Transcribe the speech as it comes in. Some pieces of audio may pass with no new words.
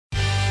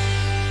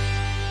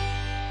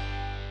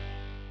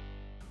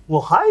Well,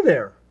 hi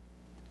there.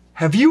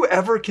 Have you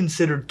ever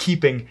considered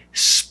keeping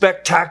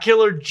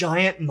spectacular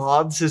giant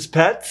moths as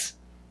pets?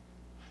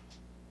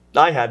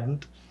 I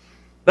hadn't.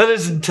 That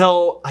is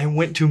until I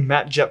went to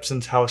Matt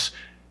Jepson's house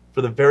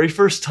for the very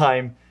first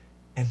time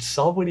and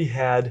saw what he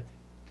had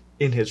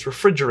in his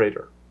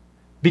refrigerator.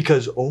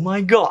 Because, oh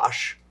my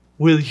gosh,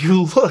 will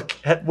you look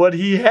at what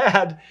he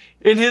had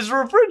in his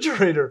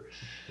refrigerator?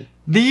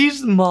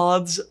 These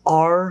moths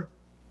are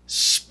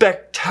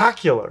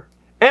spectacular.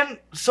 And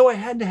so I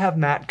had to have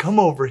Matt come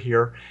over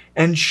here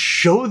and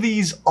show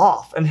these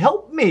off and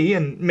help me,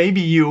 and maybe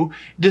you,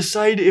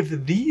 decide if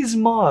these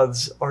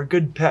moths are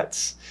good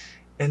pets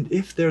and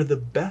if they're the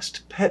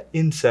best pet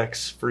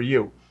insects for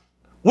you.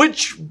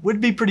 Which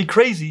would be pretty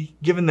crazy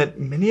given that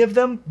many of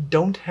them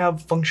don't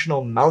have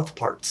functional mouth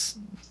parts.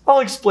 I'll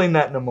explain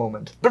that in a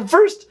moment. But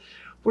first,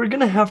 we're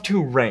gonna have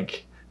to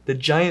rank the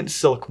giant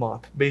silk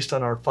moth based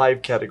on our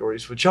 5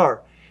 categories, which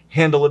are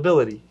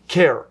handleability,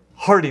 care,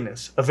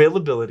 hardiness,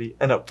 availability,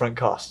 and upfront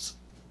costs.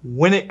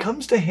 When it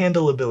comes to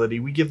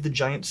handleability, we give the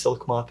giant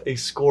silk moth a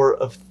score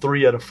of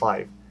 3 out of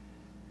 5.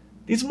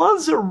 These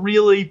moths are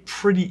really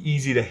pretty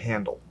easy to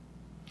handle.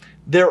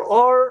 There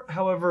are,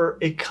 however,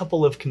 a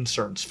couple of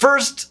concerns.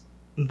 First,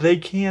 they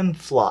can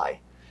fly.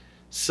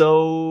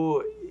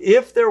 So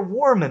if they're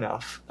warm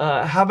enough,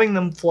 having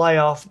them fly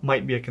off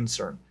might be a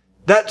concern.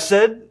 That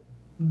said,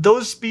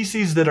 those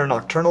species that are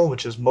nocturnal,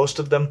 which is most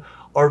of them,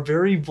 are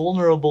very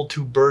vulnerable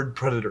to bird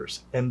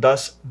predators, and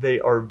thus they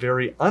are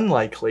very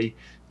unlikely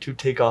to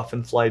take off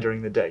and fly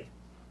during the day.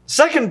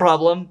 Second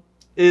problem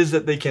is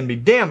that they can be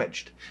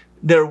damaged.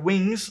 Their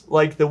wings,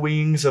 like the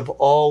wings of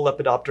all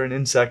lepidopteran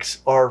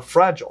insects, are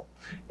fragile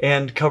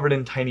and covered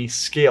in tiny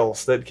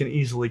scales that can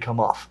easily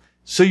come off.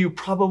 So you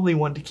probably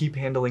want to keep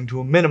handling to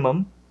a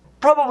minimum,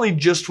 probably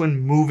just when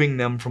moving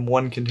them from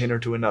one container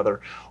to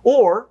another,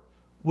 or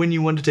when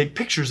you want to take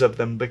pictures of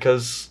them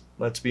because,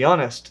 let's be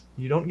honest,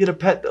 you don't get a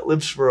pet that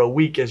lives for a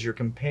week as your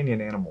companion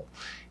animal.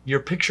 Your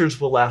pictures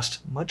will last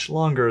much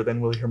longer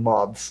than will your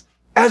moths.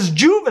 As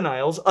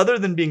juveniles, other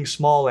than being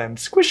small and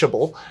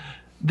squishable,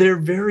 they're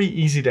very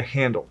easy to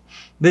handle.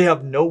 They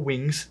have no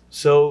wings,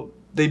 so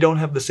they don't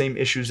have the same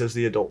issues as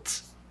the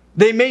adults.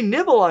 They may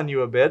nibble on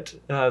you a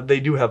bit. They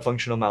do have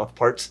functional mouth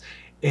parts,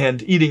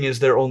 and eating is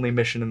their only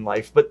mission in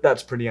life, but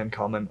that's pretty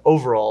uncommon.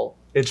 Overall,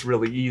 it's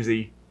really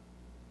easy.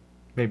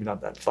 Maybe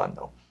not that fun,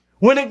 though.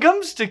 When it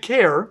comes to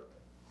care,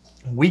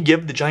 we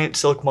give the giant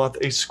silk moth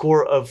a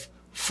score of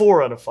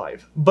 4 out of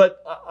 5.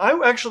 But I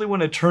actually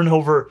want to turn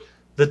over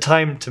the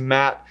time to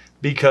Matt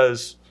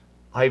because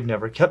I've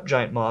never kept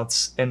giant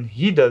moths, and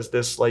he does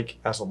this like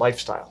as a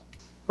lifestyle.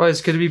 Well,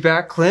 it's good to be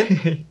back,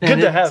 Clint.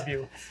 Good to have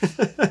you.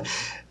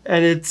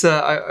 And it's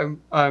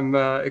I'm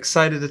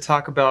excited to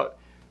talk about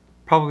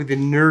probably the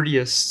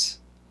nerdiest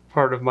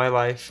part of my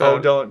life. Oh,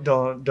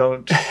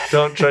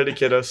 don't try to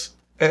kid us.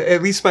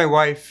 At least my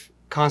wife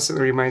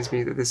constantly reminds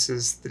me that this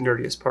is the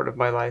nerdiest part of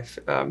my life.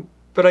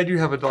 But I do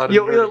have a lot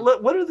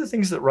of what are the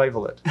things that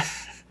rival it?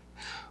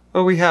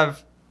 Well, we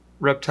have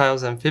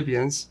reptiles,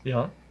 amphibians,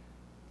 Yeah.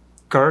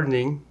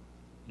 gardening,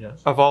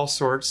 Yes. of all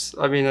sorts.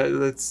 I mean,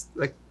 it's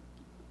like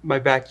my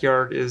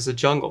backyard is a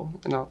jungle,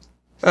 you know.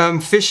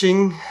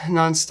 Fishing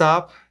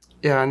nonstop.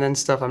 Yeah, and then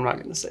stuff I'm not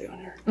going to say on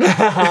here.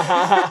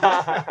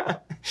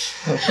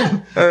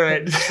 All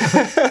right.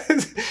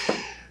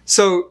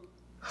 So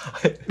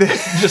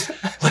just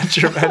let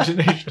your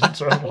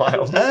imaginations run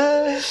wild.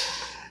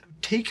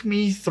 Take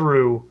me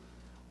through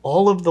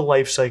all of the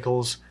life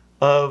cycles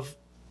of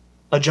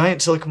a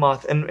giant silk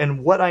moth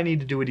and what I need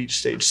to do at each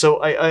stage. So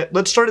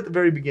let's start at the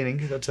very beginning,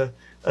 because that's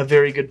a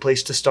very good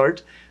place to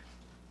start.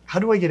 How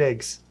do I get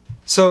eggs?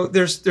 So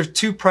there's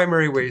 2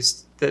 primary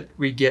ways that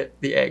we get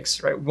the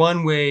eggs, right?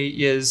 One way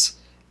is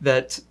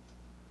that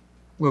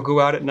we'll go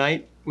out at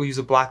night, we'll use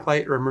a black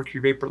light or a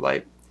mercury vapor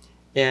light,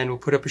 and we'll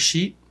put up a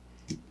sheet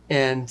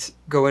and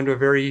go into a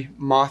very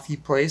mothy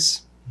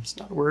place. It's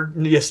not a word.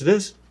 Yes, it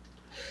is.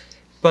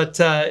 But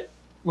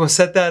we'll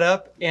set that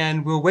up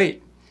and we'll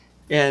wait.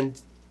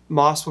 And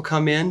moths will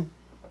come in.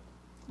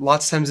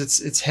 Lots of times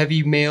it's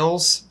heavy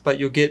males, but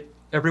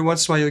every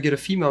once in a while you'll get a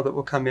female that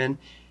will come in,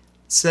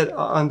 sit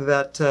onto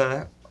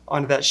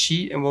that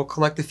sheet, and we'll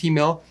collect the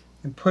female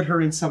and put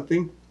her in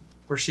something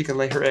where she can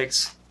lay her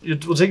eggs.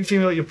 We'll take a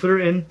female, you put her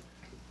in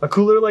a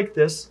cooler like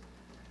this,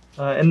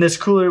 and this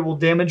cooler will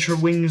damage her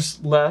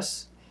wings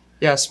less.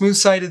 Yeah,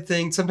 smooth-sided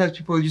thing. Sometimes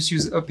people just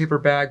use a paper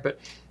bag, but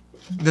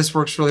this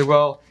works really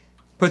well.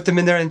 Put them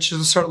in there and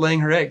she'll start laying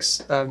her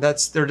eggs.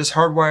 They're just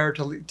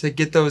hardwired to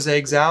get those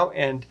eggs out,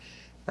 and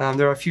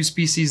there are a few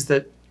species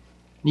that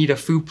need a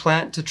food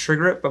plant to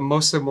trigger it, but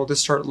most of them will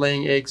just start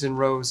laying eggs in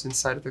rows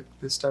inside of the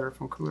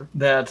styrofoam cooler.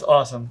 That's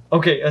awesome.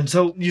 Okay, and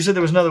so you said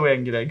there was another way I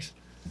can get eggs.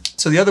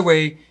 So the other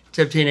way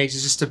to obtain eggs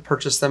is just to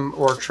purchase them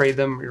or trade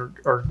them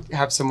or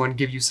have someone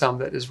give you some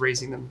that is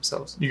raising them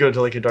themselves. You go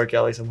to like a dark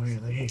alley somewhere,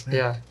 you're like, hey, man,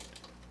 yeah.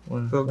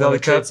 Want to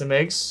trade some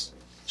eggs?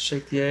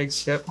 Shake the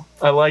eggs, yep.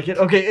 I like it.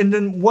 Okay, and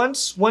then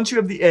once you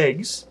have the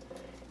eggs,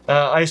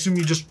 I assume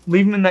you just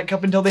leave them in that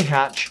cup until they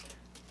hatch.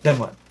 Then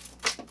what?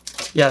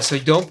 Yeah, so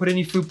you don't put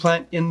any food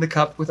plant in the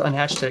cup with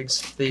unhatched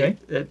eggs. Okay.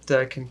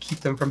 It can keep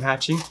them from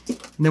hatching.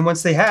 And then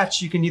once they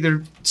hatch, you can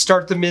either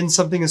start them in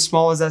something as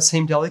small as that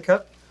same deli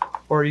cup,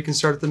 or you can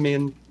start them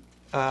in,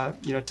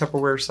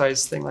 Tupperware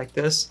size thing like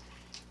this.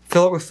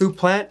 Fill it with food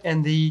plant,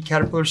 and the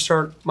caterpillars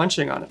start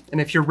munching on it.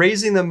 And if you're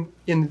raising them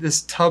in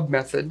this tub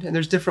method, and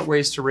there's different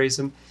ways to raise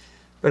them,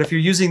 but if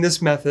you're using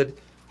this method,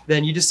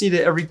 then you just need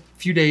to every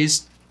few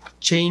days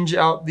change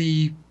out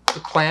the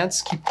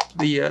plants, keep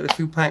the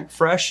food plant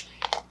fresh,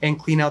 and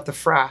clean out the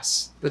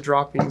frass, the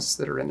droppings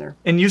that are in there.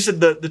 And you said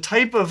the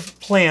type of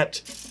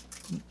plant,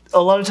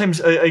 a lot of times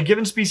a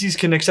given species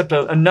can accept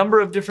a number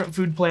of different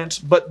food plants,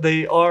 but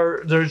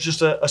there's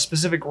just a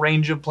specific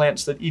range of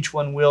plants that each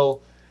one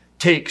will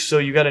take. So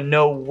you got to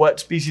know what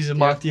species of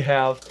moth you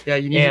have,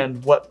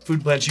 and what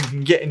food plants you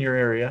can get in your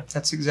area.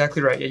 That's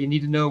exactly right. Yeah, you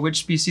need to know which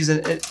species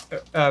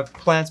of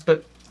plants,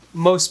 but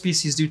most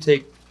species do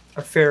take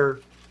a fair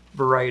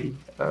variety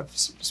of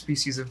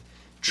species of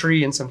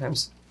tree and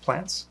sometimes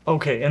plants.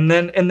 Okay, and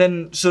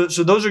then so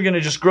those are going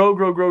to just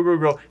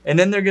grow, and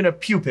then they're going to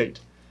pupate.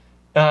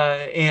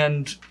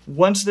 And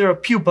once they're a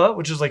pupa,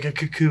 which is like a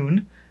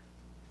cocoon,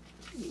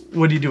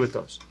 what do you do with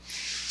those?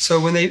 So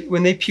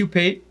when they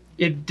pupate,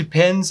 it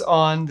depends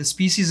on the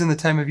species and the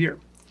time of year.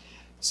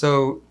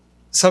 So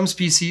some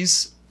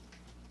species,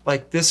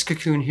 like this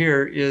cocoon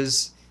here,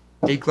 is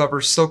a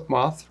Glover's silk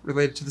moth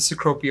related to the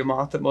Cecropia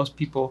moth that most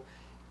people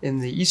in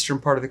the eastern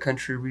part of the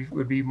country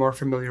would be more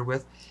familiar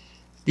with.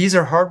 These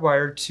are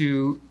hardwired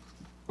to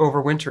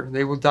overwinter.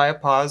 They will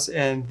diapause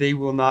and they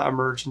will not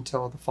emerge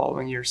until the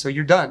following year. So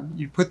you're done.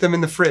 You put them in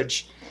the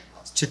fridge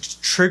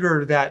to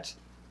trigger that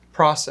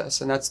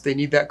process, and they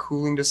need that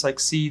cooling, just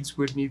like seeds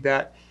would need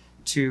that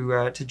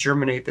to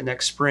germinate the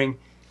next spring.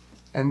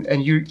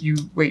 And you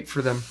wait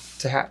for them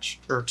to hatch,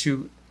 or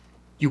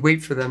you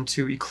wait for them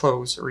to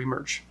eclose or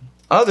emerge.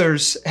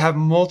 Others have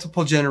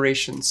multiple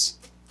generations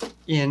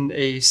in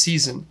a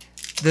season.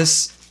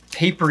 This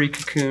papery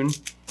cocoon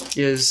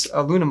is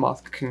a Luna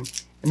moth cocoon,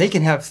 and they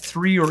can have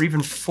 3 or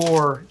even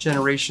 4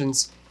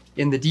 generations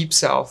in the deep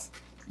south,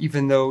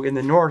 even though in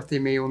the north they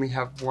may only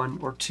have 1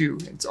 or 2.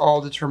 It's all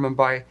determined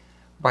by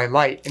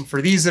light. And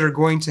for these that are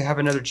going to have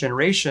another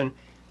generation,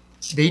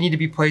 they need to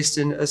be placed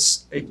in a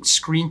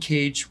screen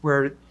cage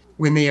where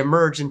when they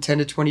emerge in 10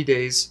 to 20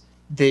 days,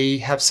 they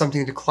have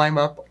something to climb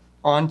up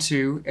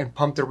onto and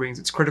pump their wings.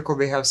 It's critical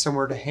they have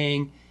somewhere to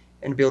hang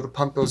and be able to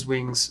pump those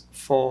wings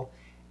full.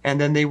 And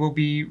then they will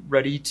be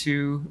ready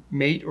to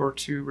mate or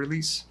to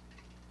release.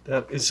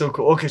 That is so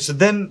cool. Okay, so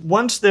then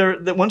once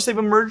they've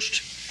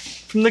emerged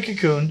from the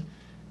cocoon,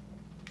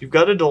 you've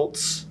got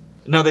adults.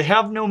 Now they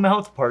have no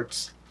mouth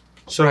parts,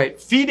 so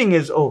feeding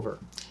is over.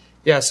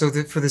 Yeah, so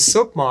for the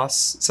silk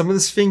moths, some of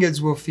the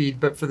sphingids will feed,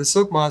 but for the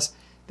silk moths,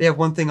 they have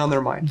one thing on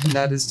their mind, and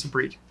that is to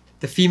breed.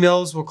 The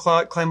females will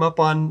climb up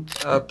on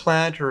a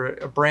plant or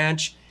a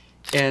branch,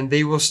 and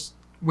they will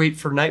wait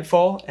for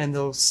nightfall, and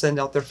they'll send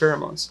out their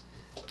pheromones.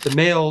 The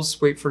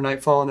males wait for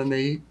nightfall, and then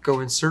they go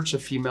in search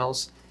of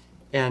females.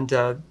 And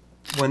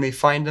when they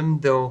find them,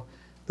 they'll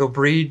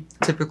breed.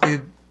 Typically,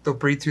 they'll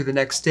breed through the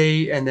next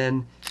day, and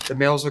then the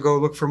males will go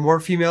look for more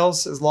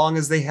females as long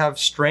as they have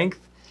strength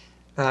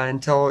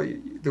until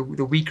the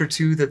week or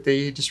two that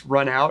they just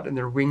run out and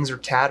their wings are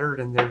tattered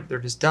and they're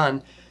just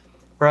done.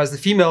 Whereas the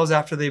females,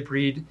 after they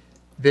breed,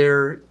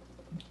 they're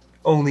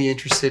only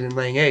interested in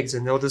laying eggs,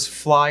 and they'll just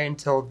fly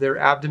until their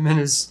abdomen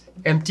is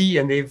empty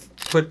and they've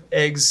put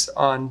eggs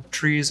on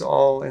trees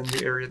all in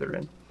the area they're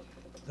in.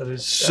 That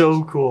is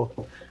so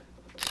cool.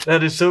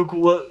 That is so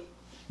cool. Well,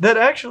 that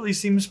actually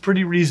seems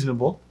pretty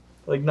reasonable.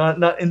 Like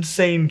not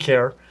insane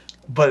care,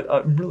 but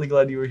I'm really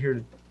glad you were here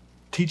to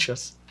teach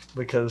us,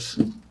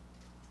 because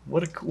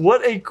what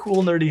a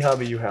cool nerdy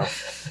hobby you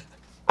have.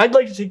 I'd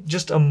like to take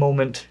just a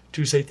moment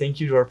to say thank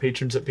you to our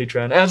patrons at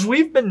Patreon. As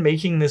we've been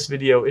making this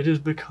video, it has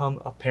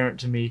become apparent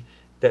to me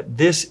that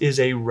this is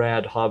a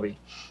rad hobby.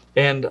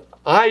 And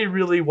I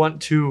really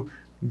want to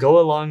go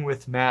along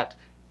with Matt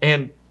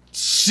and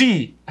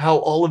see how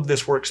all of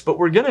this works. But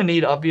we're going to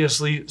need,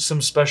 obviously,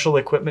 some special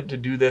equipment to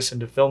do this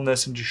and to film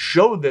this and to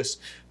show this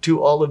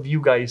to all of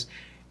you guys.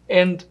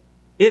 And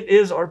it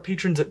is our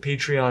patrons at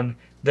Patreon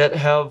that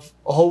have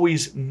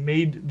always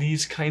made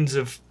these kinds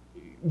of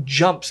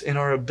jumps in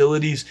our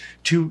abilities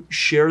to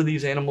share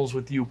these animals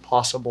with you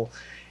possible.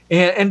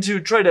 And to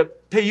try to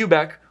pay you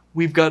back,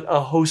 we've got a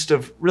host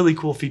of really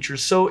cool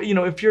features. So,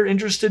 if you're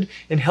interested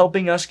in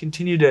helping us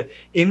continue to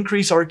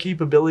increase our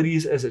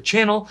capabilities as a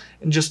channel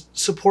and just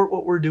support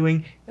what we're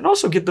doing and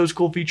also get those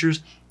cool features,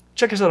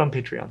 check us out on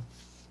Patreon.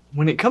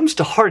 When it comes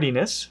to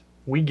hardiness,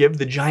 we give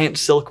the giant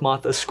silk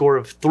moth a score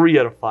of 3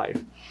 out of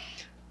 5.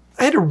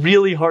 I had a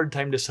really hard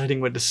time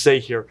deciding what to say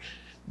here.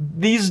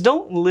 These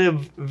don't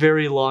live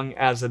very long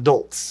as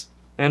adults.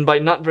 And by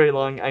not very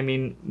long, I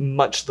mean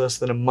much less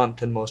than a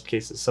month in most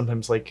cases,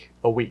 sometimes like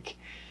a week.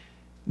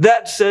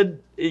 That said,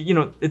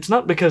 it's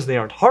not because they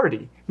aren't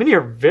hardy. Many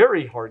are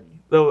very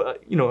hardy, though,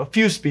 a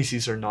few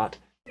species are not.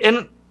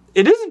 And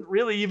it isn't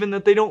really even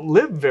that they don't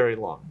live very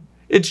long.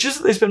 It's just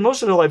that they spend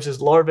most of their lives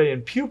as larvae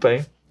and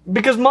pupae,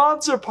 Because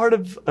moths are part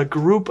of a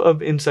group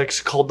of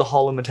insects called the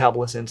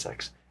holometabolous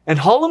insects. And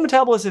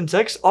holometabolous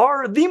insects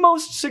are the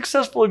most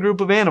successful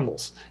group of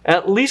animals,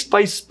 at least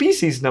by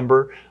species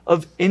number,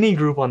 of any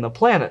group on the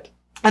planet.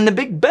 And the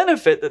big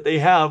benefit that they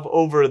have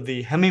over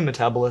the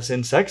hemimetabolous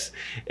insects,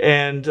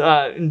 and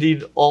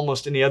indeed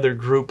almost any other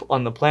group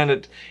on the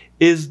planet,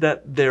 is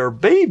that their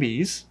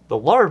babies, the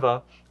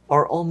larvae,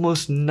 are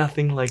almost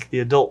nothing like the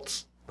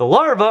adults. The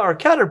larvae are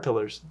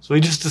caterpillars, as we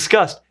just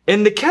discussed.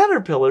 And the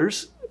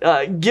caterpillars,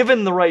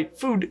 given the right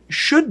food,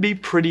 should be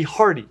pretty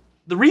hardy.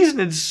 The reason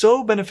it's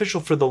so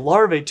beneficial for the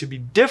larvae to be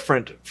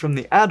different from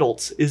the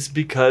adults is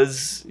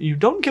because you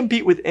don't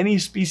compete with any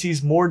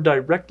species more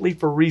directly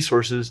for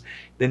resources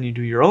than you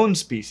do your own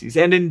species.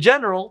 And in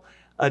general,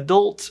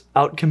 adults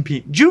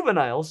outcompete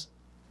juveniles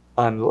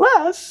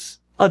unless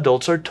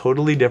adults are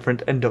totally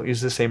different and don't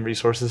use the same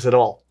resources at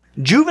all.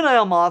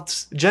 Juvenile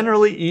moths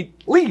generally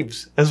eat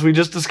leaves, as we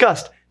just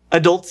discussed.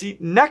 Adults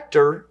eat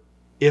nectar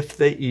if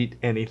they eat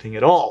anything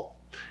at all.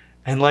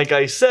 And like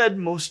I said,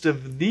 most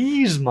of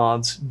these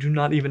moths do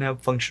not even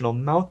have functional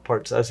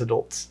mouthparts as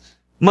adults.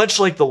 Much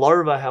like the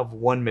larvae have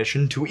one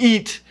mission, to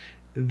eat,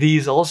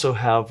 these also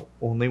have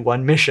only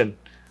one mission,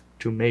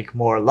 to make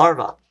more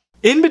larvae.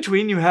 In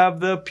between, you have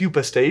the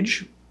pupa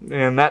stage,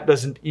 and that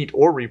doesn't eat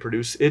or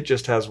reproduce, it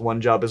just has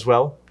one job as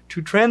well,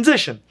 to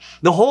transition.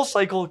 The whole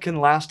cycle can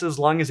last as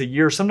long as a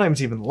year,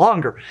 sometimes even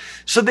longer.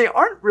 So they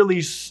aren't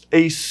really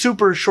a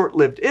super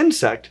short-lived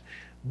insect,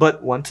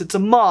 but once it's a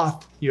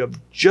moth, you have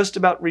just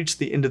about reached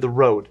the end of the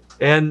road.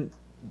 And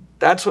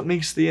that's what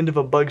makes the end of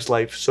a bug's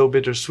life so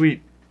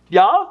bittersweet.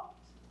 Yeah?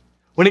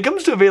 When it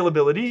comes to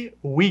availability,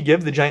 we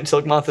give the giant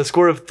silk moth a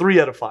score of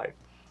 3 out of 5.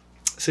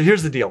 So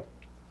here's the deal.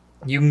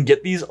 You can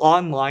get these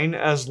online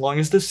as long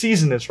as the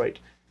season is right.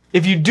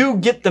 If you do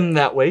get them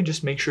that way,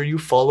 just make sure you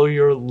follow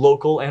your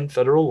local and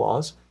federal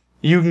laws.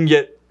 You can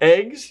get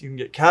eggs, you can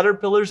get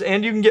caterpillars,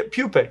 and you can get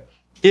pupae.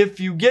 If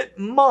you get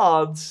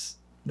moths,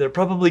 they're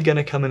probably going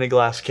to come in a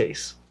glass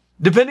case.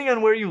 Depending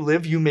on where you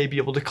live, you may be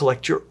able to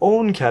collect your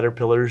own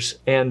caterpillars,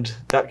 and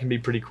that can be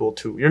pretty cool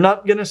too. You're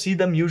not going to see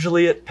them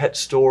usually at pet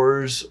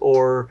stores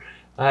or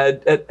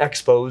at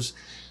expos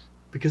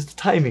because the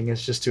timing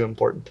is just too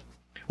important.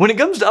 When it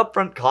comes to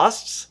upfront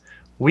costs,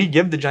 we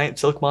give the giant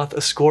silk moth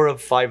a score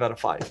of 5 out of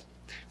 5.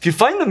 If you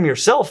find them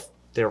yourself,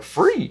 they're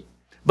free,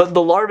 but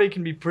the larvae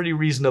can be pretty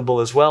reasonable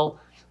as well.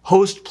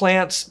 Host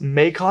plants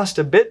may cost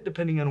a bit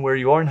depending on where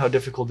you are and how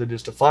difficult it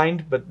is to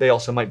find, but they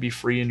also might be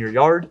free in your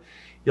yard.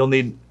 You'll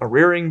need a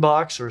rearing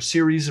box or a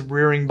series of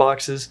rearing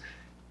boxes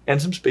and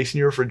some space in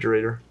your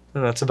refrigerator,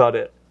 and that's about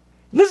it.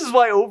 And this is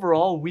why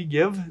overall we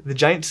give the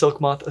giant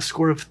silk moth a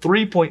score of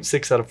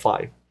 3.6 out of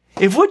 5.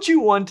 If what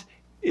you want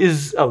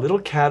is a little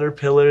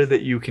caterpillar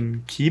that you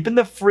can keep in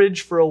the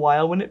fridge for a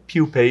while when it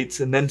pupates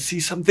and then see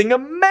something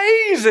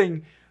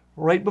amazing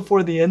right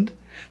before the end,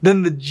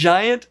 then the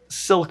giant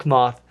silk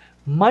moth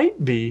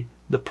might be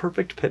the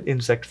perfect pet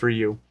insect for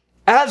you.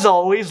 As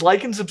always,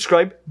 like and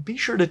subscribe. Be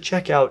sure to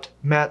check out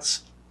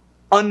Matt's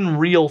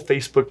unreal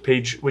Facebook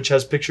page, which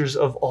has pictures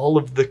of all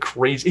of the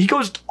crazy... He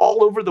goes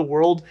all over the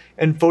world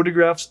and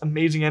photographs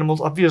amazing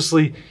animals.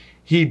 Obviously,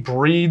 he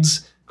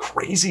breeds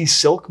crazy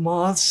silk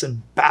moths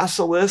and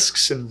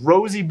basilisks and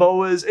rosy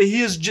boas.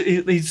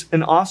 He's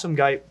an awesome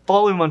guy.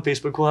 Follow him on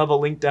Facebook. We'll have a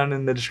link down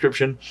in the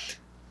description.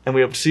 And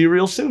we hope to see you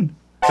real soon.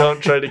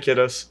 Don't try to kid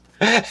us.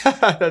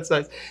 That's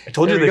nice. I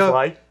told you they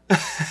fly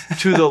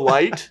to the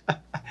light.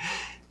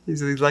 He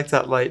likes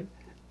that light.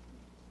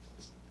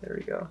 There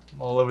we go.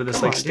 I'm all over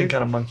this like stink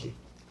kind of monkey.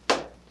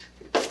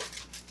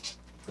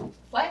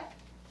 What?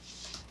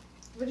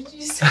 What did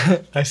you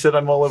say? I said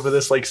I'm all over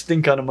this like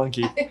stink on a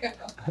monkey.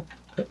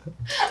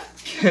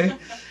 Okay.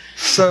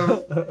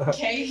 So.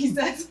 Okay, he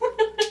says.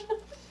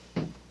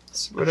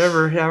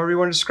 Whatever, however you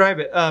want to describe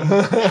it.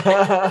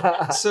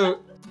 So